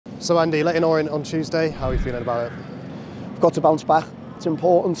So Andy, Leyton Orient on Tuesday, how are you feeling about it? We've got to bounce back. It's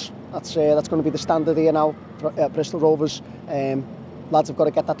important. That's going to be the standard here now for Bristol Rovers. Lads have got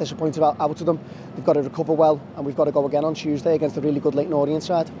to get that disappointment out of them. They've got to recover well, and we've got to go again on Tuesday against a really good Leyton Orient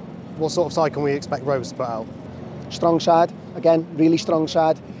side. What sort of side can we expect Rovers to put out? Strong side, again, really strong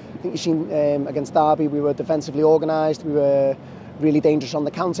side. I think you've seen against Derby, we were defensively organised, we were really dangerous on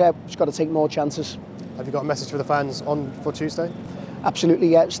the counter. We've just got to take more chances. Have you got a message for the fans on for Tuesday? Absolutely,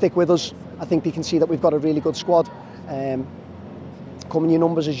 yeah. Stick with us. I think they can see that we've got a really good squad. Come in your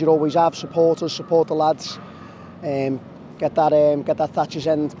numbers as you always have. Support us, support the lads. Get that Thatcher's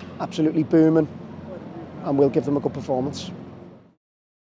end absolutely booming, and we'll give them a good performance.